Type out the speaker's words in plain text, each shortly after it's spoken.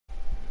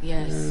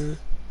Yes.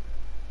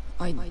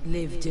 I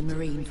lived in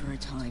Marine for a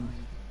time.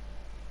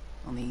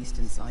 On the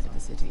eastern side of the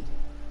city.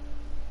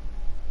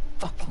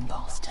 Fucking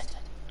bastard.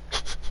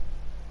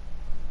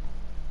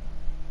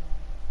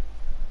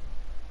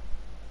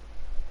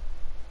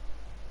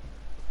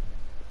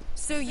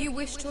 So you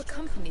wish to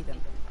accompany them?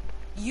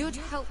 You'd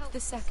help the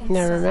second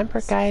Now sons.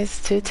 remember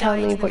guys, to tell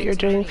me what you're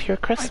doing for your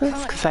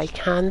Christmas, because I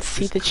can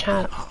see the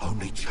chat. Our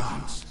only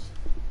chance.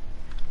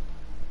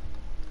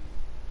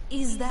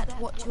 Is that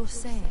what you're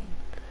saying?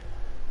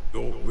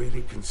 You're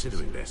really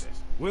considering this?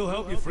 We'll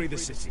help you free the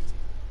city.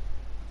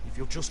 If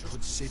you'll just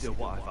consider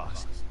what I've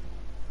asked.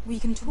 We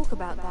can talk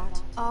about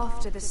that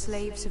after the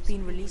slaves have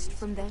been released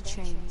from their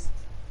chains.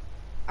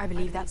 I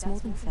believe that's more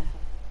than fair.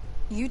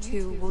 You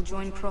two will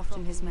join Croft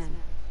and his men.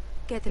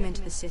 Get them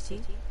into the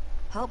city,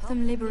 help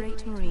them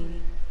liberate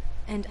Marine,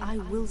 and I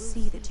will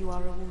see that you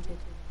are rewarded.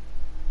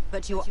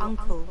 But your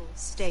uncle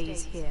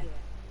stays here.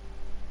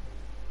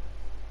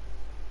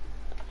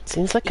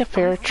 Seems like a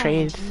fair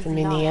trade. I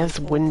mean, he is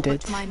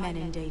wounded. Put my men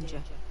in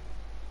danger.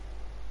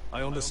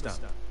 I understand.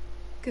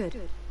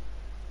 Good.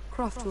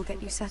 Croft will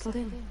get you settled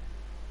in.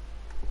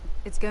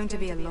 It's going to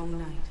be a long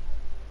night.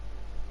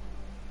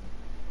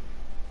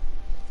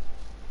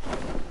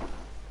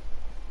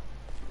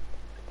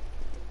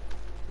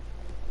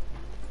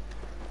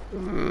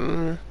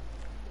 What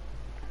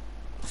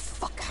the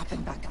fuck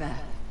happened back there?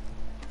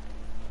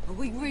 Are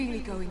we really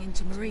going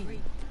into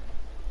Marine?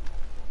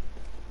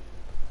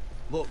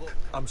 Look,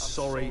 I'm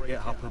sorry it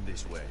happened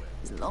this way.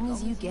 As long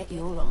as you get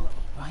your army,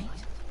 right?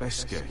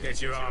 Best get. Get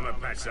your armor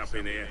patched up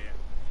in here.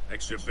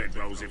 Extra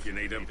bedrolls if you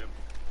need them.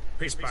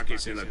 Piss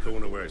buckets in the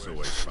corner where it's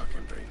always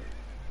fucking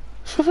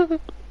been.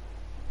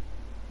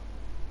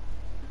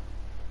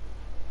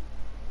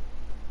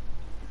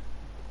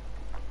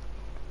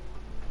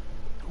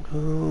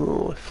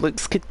 Ooh, if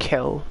looks could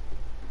kill.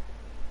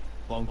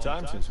 Long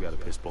time since we had a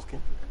piss bucket.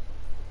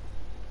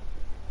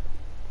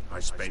 I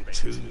spent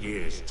 2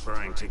 years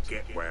trying to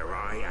get where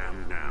I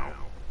am now.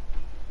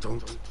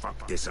 Don't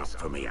fuck this up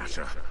for me,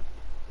 Asher.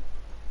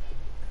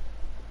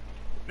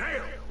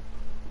 Nail!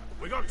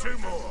 We got 2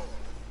 more!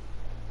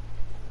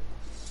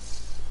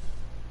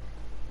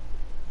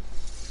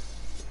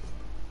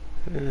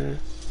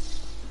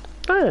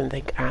 I don't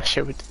think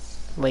Asher would,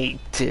 like,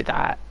 do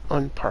that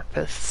on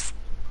purpose.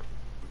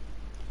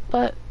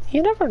 But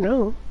you never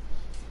know.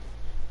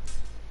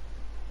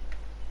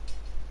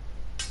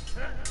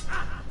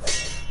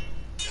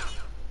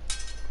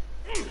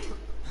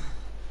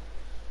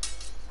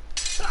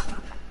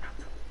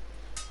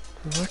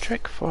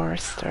 Roderick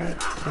Forrester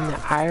in the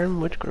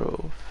Ironwood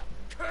Grove.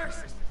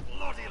 Curse this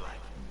bloody leg!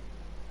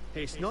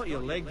 It's not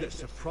your leg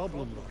that's a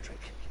problem, Roderick.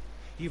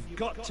 You've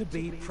got to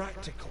be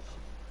practical.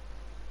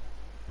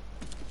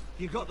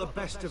 You got the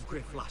best of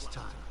Griff last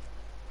time.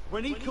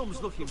 When he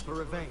comes looking for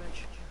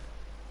revenge,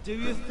 do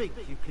you think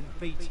you can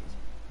beat him?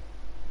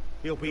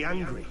 He'll be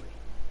angry,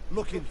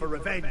 looking for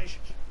revenge.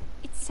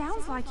 It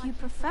sounds like you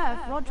prefer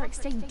if Roderick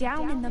stayed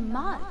down in the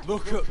mud.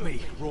 Look at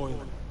me,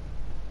 Royal.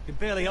 Can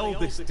barely hold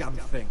this damn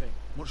thing,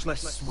 much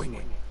less swing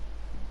it.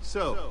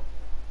 So,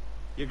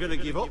 you're gonna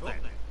give up then?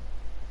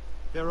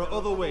 There are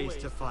other ways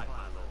to fight,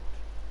 my lord.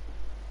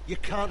 You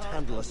can't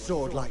handle a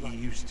sword like you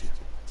used to.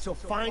 So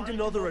find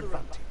another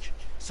advantage.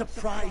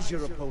 Surprise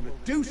your opponent.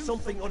 Do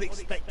something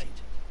unexpected.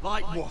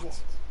 Like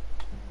what?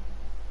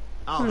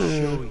 I'll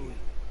show you.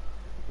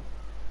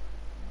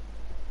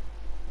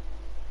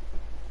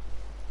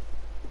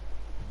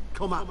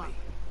 Come at me.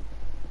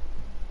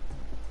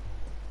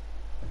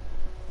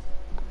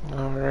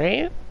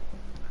 Alright.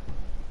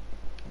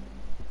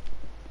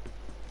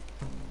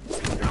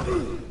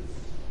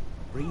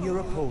 Bring your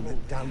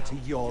opponent down to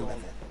your level.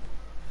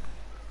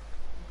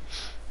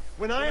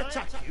 When I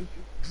attack you,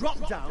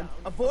 drop down,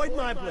 avoid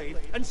my blade,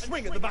 and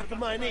swing at the back of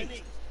my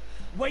knee.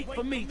 Wait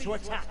for me to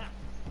attack.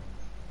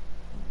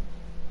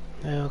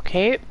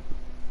 Okay.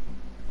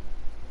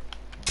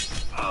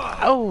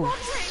 Oh!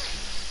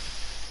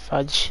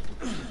 Fudge.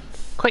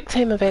 Quick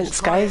time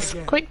events, guys.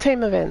 Quick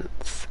time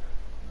events.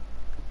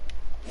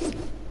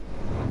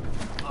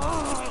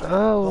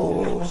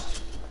 Oh.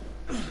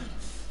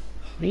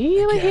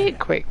 Really hate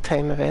quick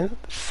time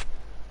events.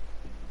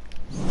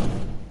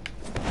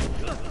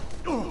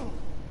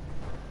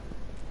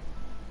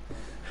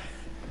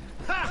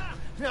 Ha!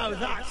 Now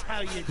that's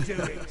how you do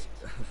it.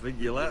 I think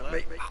you let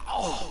me.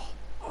 Oh.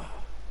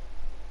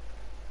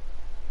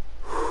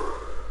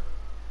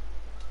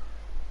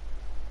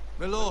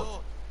 My lord,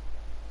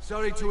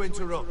 sorry to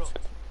interrupt.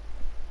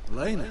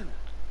 Lena?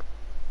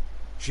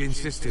 She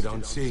insisted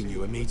on seeing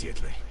you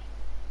immediately.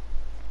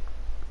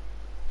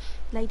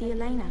 Lady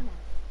Elena,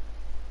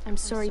 I'm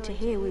sorry to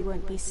hear we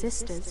won't be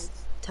sisters.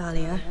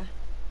 Talia.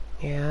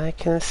 Yeah, I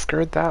kind of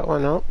screwed that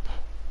one up.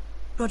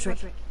 Roderick.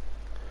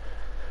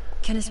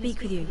 Can I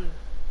speak with you?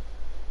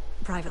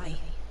 Privately.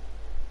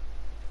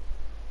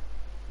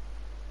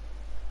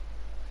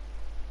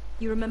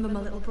 You remember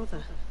my little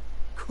brother?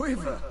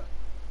 Quiver?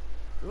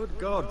 Good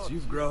gods,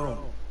 you've grown.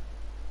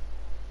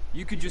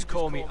 You could just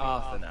call me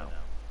Arthur now.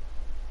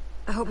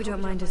 I hope you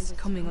don't mind us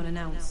coming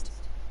unannounced.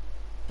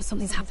 But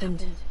something's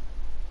happened.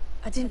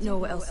 I didn't know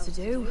what else to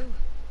do.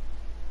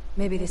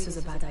 Maybe this was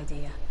a bad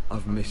idea.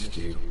 I've missed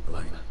you,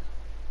 Elena.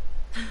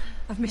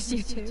 I've missed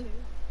you too.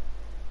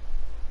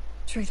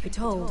 Truth be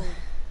told,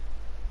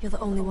 you're the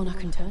only one I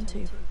can turn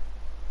to.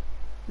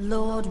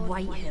 Lord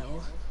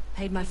Whitehill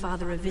paid my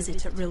father a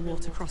visit at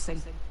Rillwater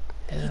Crossing.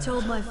 He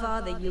told my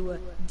father you were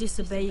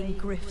disobeying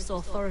Griff's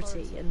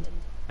authority and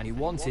he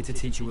wanted to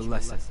teach you a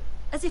lesson.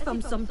 as if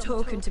I'm some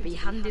token to be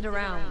handed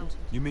around.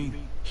 You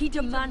mean... He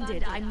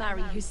demanded I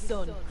marry his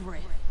son,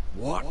 Griff.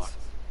 What?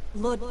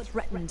 Lord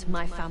threatened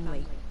my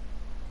family.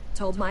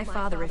 Told my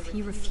father if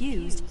he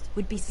refused,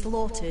 would be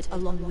slaughtered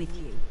along with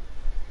you.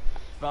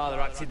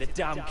 Father acted the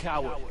damn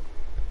coward.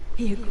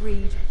 He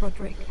agreed,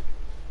 Roderick.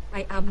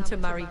 I am to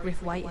marry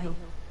Griff Whitehill.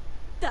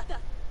 That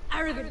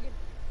arrogant,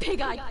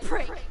 pig-eyed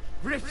prick!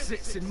 Griff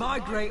sits in my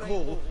great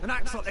hall and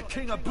acts like the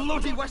king of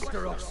bloody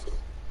Westeros.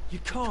 You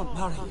can't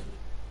marry him.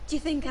 Do you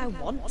think I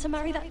want to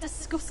marry that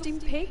disgusting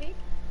pig?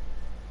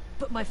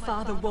 But my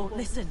father won't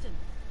listen.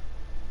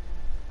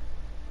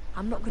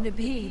 I'm not gonna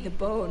be the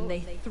bone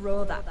they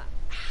throw that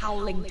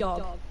howling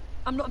dog.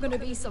 I'm not gonna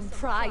be some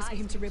prize for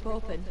him to rip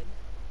open.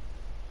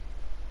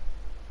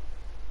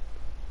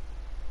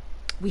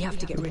 We have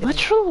to get rid of him.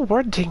 Literal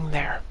wording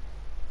there.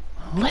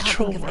 Literal I can't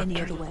think of any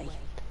wording. other way.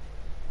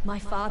 My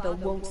father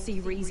won't see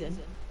reason.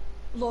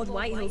 Lord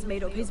Whitehill's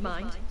made up his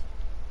mind.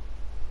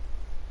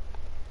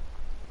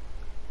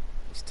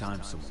 It's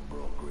time someone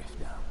brought Griff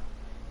down.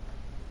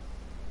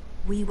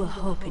 We were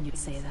hoping you'd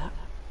say that.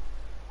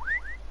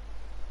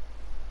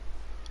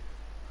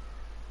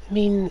 I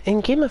mean,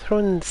 in Game of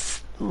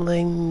Thrones,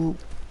 when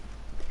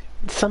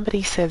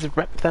somebody says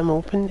rip them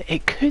open,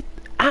 it could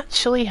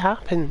actually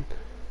happen.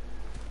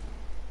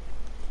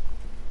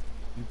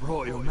 You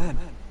brought your men.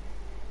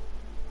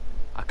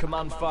 I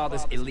command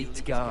Father's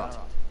elite guard.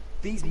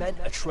 These men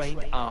are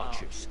trained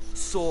archers,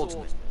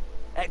 swordsmen,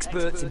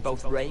 experts in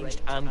both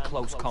ranged and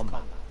close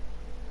combat.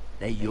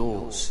 They're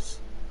yours,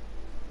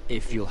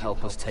 if you'll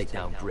help us take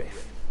down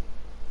Griff.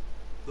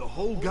 The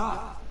whole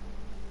guard?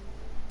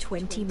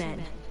 20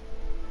 men.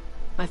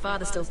 My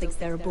father still thinks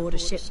they're aboard a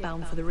ship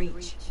bound for the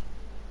Reach.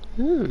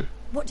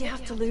 What do you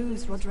have to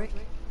lose, Roderick?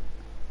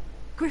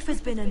 Griff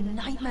has been a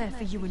nightmare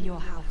for you and your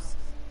house.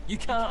 You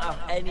can't have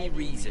any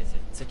reason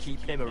to keep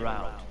him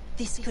around.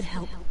 This could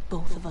help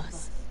both of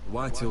us.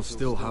 Whitehill'll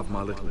still have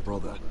my little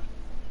brother.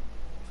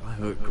 If I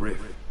hurt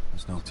Griff,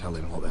 there's no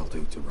telling what they'll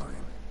do to Ryan.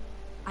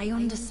 I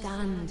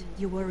understand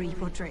your worry,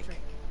 Roderick.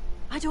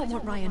 I don't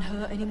want Ryan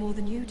hurt any more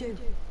than you do.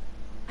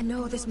 I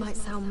know this might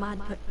sound mad,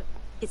 but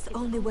it's the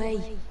only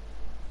way.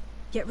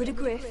 Get rid of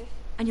Griff,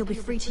 and you'll be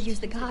free to use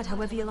the guard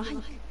however you like.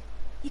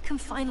 You can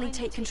finally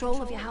take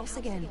control of your house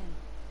again.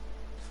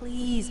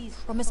 Please,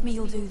 promise me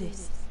you'll do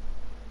this.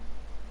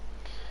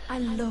 I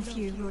love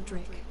you,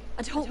 Roderick.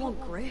 I don't want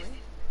Griff.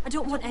 I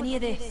don't want any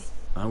of this.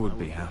 I would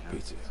be happy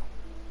to.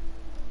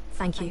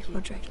 Thank you,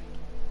 Roderick.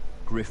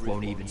 Griff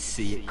won't even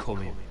see it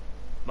coming.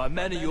 My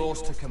men are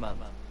yours to command.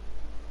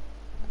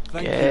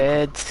 Thank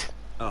Good.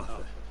 you,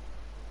 Arthur.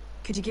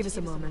 Could you give us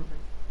a moment?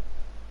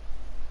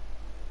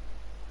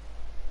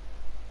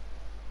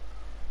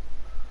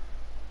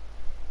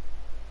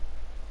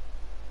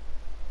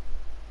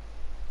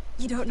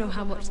 You don't know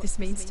how much this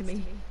means to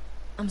me.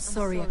 I'm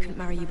sorry I couldn't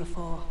marry you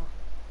before.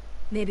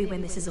 Maybe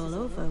when this is all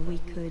over, we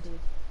could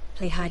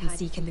play hide and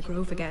seek in the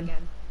grove again.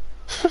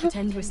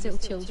 Pretend we're still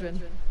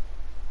children.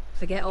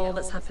 Forget all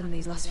that's happened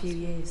these last few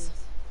years.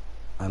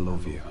 I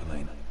love you,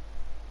 Elena.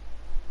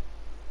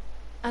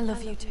 I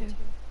love you too.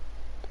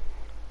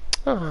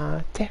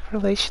 Ah,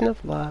 declaration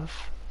of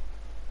love.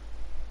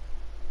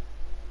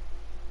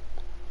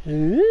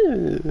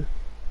 Ooh.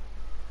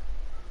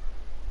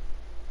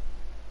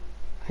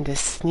 And a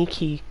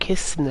sneaky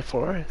kiss in the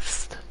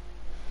forest.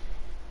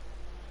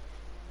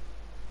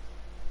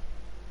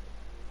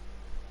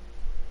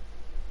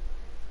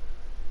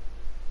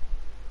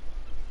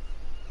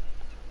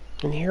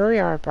 And here we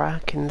are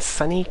back in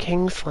sunny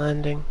King's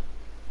Landing.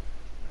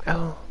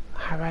 Oh,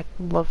 how I'd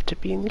love to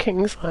be in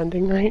King's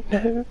Landing right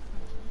now.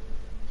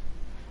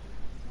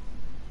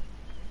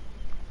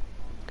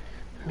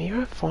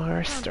 Mira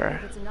Forrester.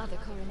 It's another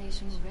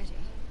coronation already.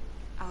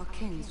 Our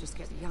kings just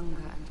get younger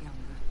and younger.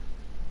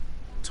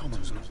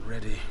 Tommen's not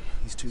ready.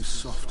 He's too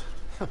soft.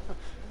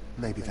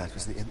 Maybe that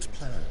was the imp's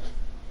plan.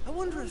 I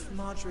wonder if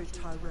Marjorie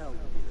Tyrell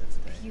will be there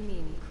today. You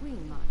mean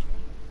Queen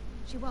Marjorie?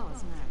 She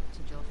was married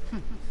to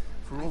Joffrey.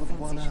 For all of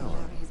 1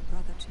 hour. His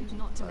brother too.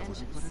 Not to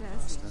mention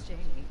Cersei and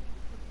Jaime.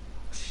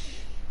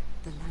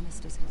 The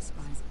Lannisters have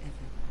spies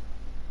everywhere.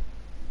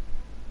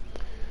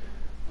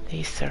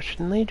 They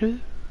certainly do.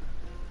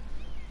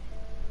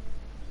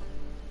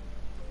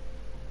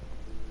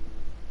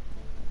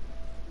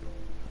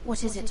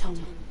 What is it,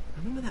 Tom?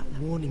 Remember that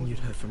warning you'd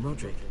heard from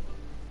Roderick?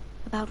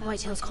 About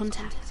Whitehill's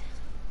contact.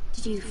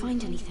 Did you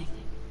find anything?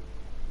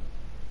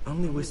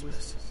 Only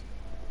whispers.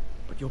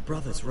 But your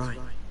brother's right.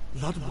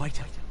 Lord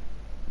Whitehill.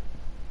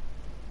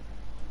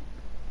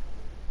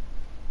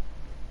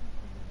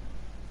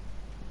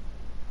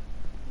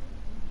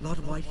 Lord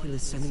Whitehill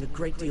is sending a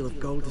great deal of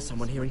gold to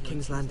someone here in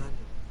King's Landing.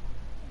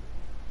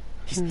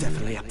 He's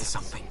definitely up to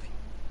something.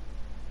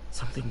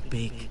 Something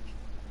big.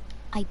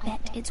 I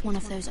bet it's one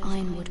of those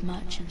ironwood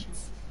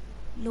merchants.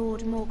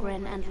 Lord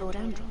Morgren and Lord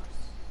Andros.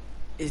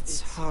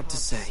 It's hard to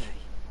say.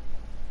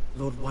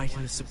 Lord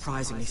Whiten is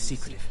surprisingly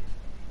secretive.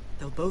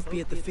 They'll both be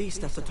at the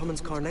feast after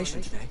Tommen's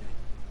coronation today.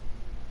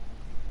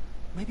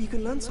 Maybe you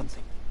can learn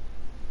something.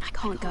 I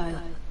can't go.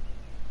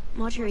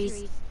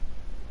 Marjorie's...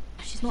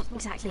 she's not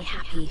exactly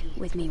happy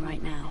with me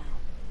right now.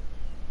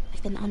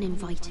 I've been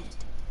uninvited.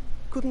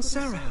 Couldn't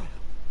Sarah help?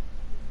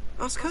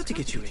 Ask her to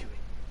get you in.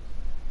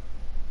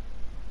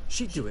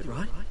 She'd do it,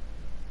 right?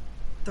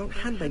 Don't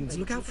handmaidens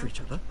look out for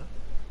each other?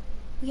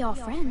 We are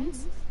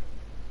friends.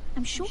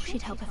 I'm sure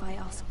she'd help if I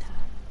asked her.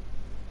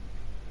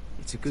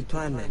 It's a good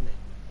plan, then.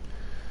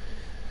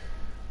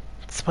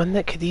 It's one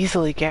that could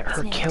easily get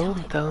her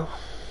killed, though.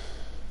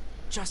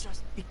 Just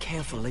be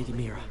careful, Lady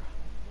Mira.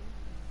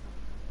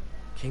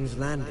 King's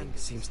Landing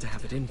seems to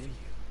have it in for you.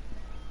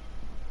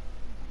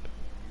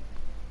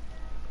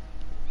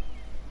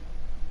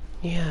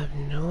 You have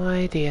no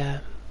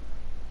idea.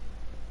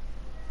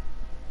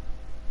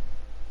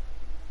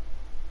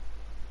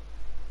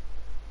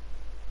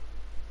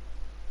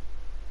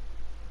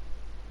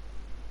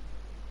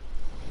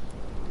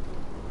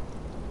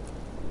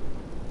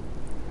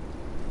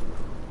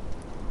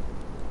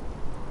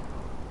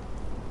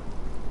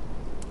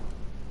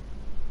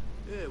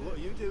 Yeah, what are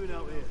you doing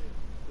out here?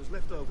 There's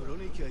leftover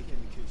honey cake in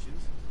the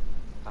kitchens.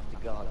 Have to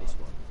guard this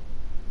one.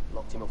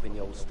 Locked him up in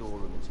the old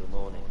storeroom until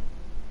morning.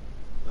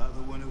 That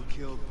the one who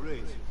killed Brit?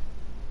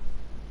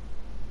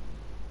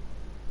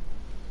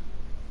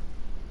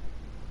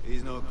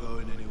 He's not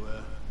going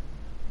anywhere.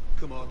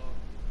 Come on.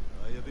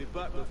 You'll be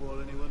back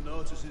before anyone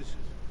notices.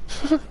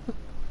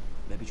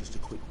 Maybe just a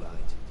quick ride.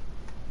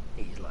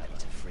 He's likely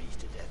to freeze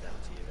to death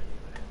out here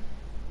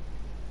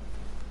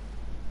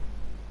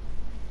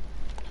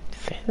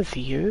anyway. Says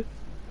you.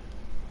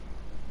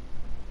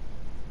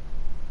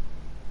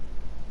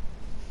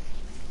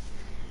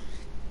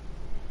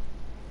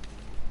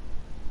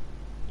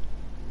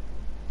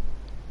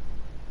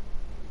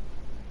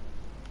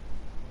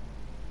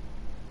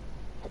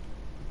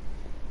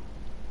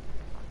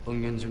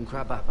 Onions and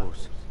crab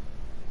apples.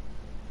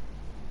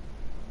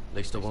 At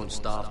least I won't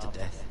starve to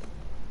death.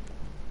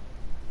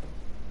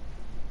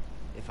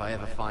 If I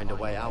ever find a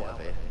way out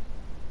of here.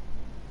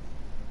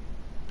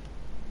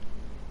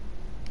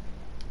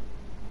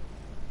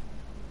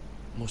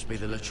 Must be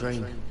the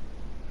latrine.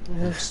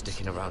 I'm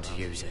sticking around to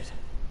use it.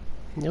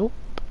 Nope.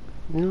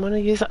 Didn't want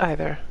to use it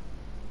either.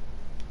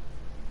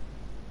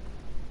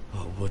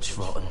 Oh, wood's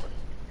rotten.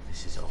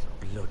 This is all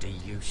bloody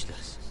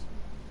useless.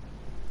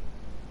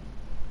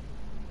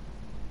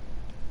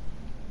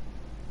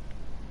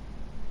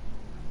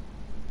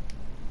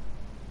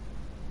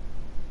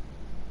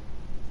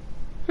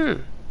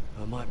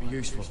 That might be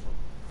useful.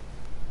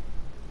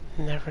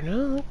 Never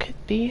know, it could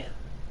be.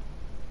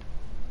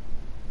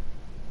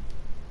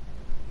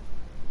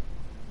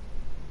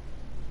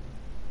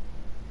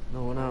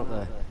 No one out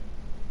there.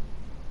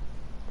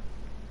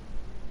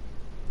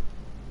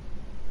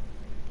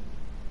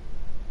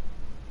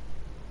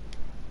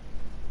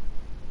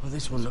 Oh,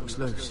 this one looks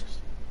loose.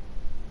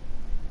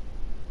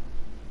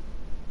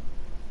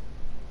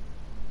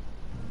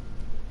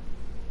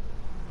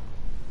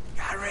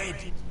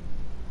 Garrett!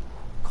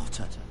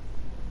 Cotter,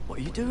 what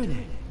are you doing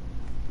here?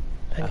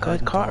 Thank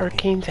God Carter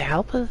came to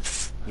help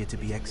us. You're to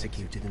be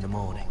executed in the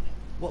morning.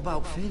 What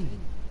about Finn?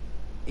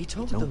 He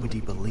told them.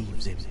 Nobody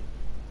believes him,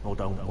 or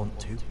don't want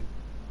to.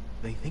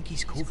 They think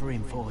he's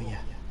covering for you.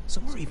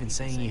 Some are even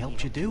saying he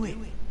helped you do it.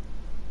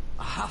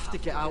 I have to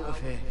get out of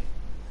here.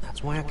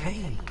 That's why I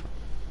came.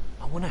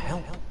 I want to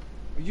help.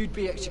 You'd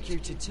be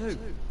executed too.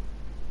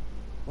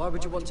 Why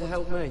would you want to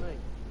help me?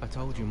 I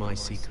told you my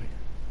secret.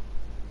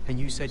 And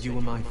you said you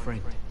were my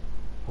friend.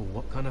 Well,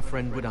 what kind of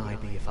friend would I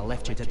be if I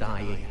left you to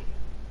die here?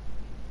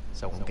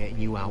 So I'm getting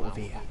you out of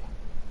here.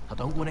 I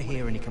don't want to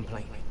hear any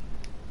complaining.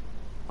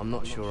 I'm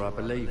not sure I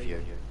believe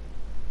you.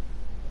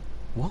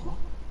 What?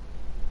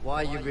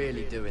 Why are you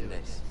really doing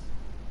this?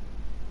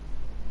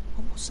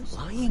 I wasn't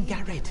lying,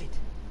 Garrett.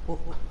 Well,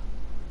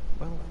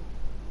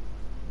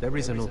 there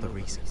is another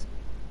reason.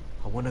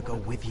 I want to go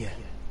with you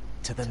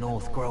to the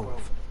North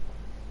Grove.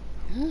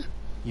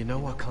 You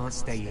know I can't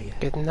stay here.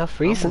 Good enough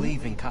reason. I'm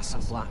leaving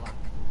Castle Black,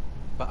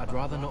 but I'd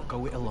rather not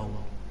go it alone.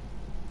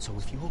 So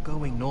if you're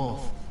going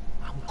north,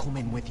 I'm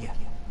coming with you.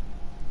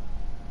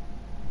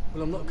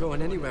 Well, I'm not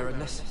going anywhere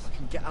unless I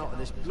can get out of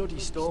this bloody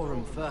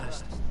storeroom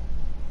first.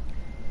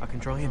 I can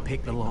try and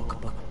pick the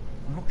lock, but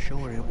I'm not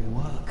sure it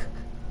will work.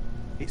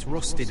 It's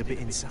rusted a bit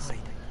inside.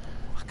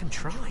 I can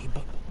try,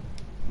 but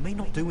it may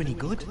not do any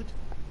good.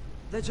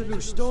 There's a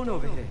loose stone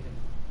over here.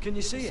 Can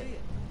you see it?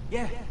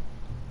 Yeah.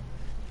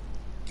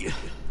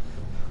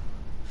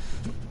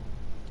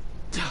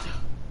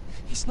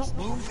 It's not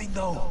moving,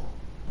 though.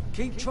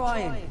 Keep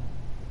trying.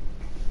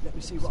 Let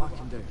me see what I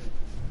can do.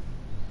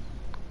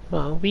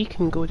 Well, we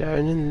can go down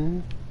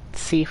and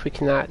see if we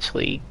can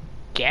actually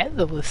get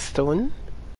the stone.